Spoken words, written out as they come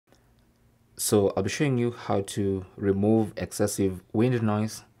So I'll be showing you how to remove excessive wind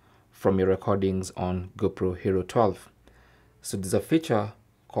noise from your recordings on GoPro Hero 12. So there's a feature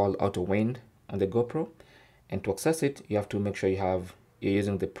called auto wind on the GoPro, and to access it you have to make sure you're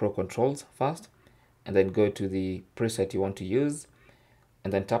using the Pro controls first, and then go to the preset you want to use,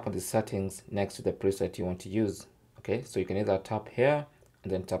 and then tap on the settings next to the preset you want to use. Okay, so you can either tap here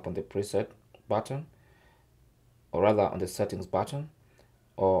and then tap on the preset button, or rather on the settings button,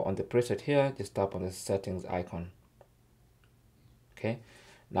 or on the preset here, just tap on the settings icon. Okay,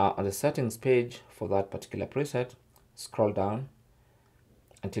 now on the settings page for that particular preset, scroll down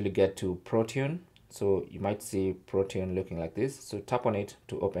until you get to ProTune. So you might see ProTune looking like this. So tap on it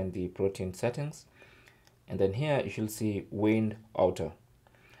to open the ProTune settings, and then here you should see Wind Auto.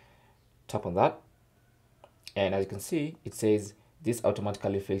 Tap on that, and as you can see, it says this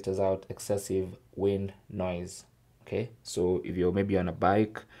automatically filters out excessive wind noise. Okay, so if you're maybe on a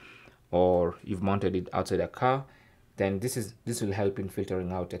bike or you've mounted it outside a car, then this will help in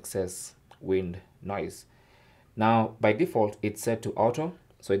filtering out excess wind noise. Now by default it's set to auto,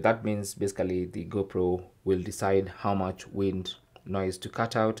 so that means basically the GoPro will decide how much wind noise to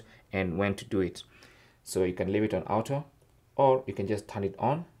cut out and when to do it. So you can leave it on auto, or you can just turn it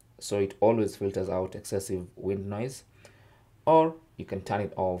on so it always filters out excessive wind noise, or you can turn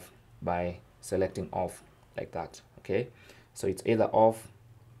it off by selecting off like that. Okay, so it's either off,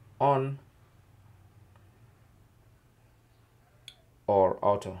 on, or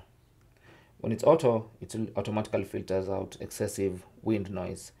auto. When it's auto, it will automatically filters out excessive wind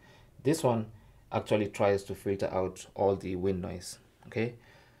noise. This one actually tries to filter out all the wind noise. Okay,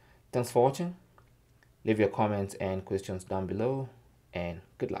 thanks for watching. Leave your comments and questions down below, and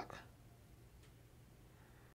good luck.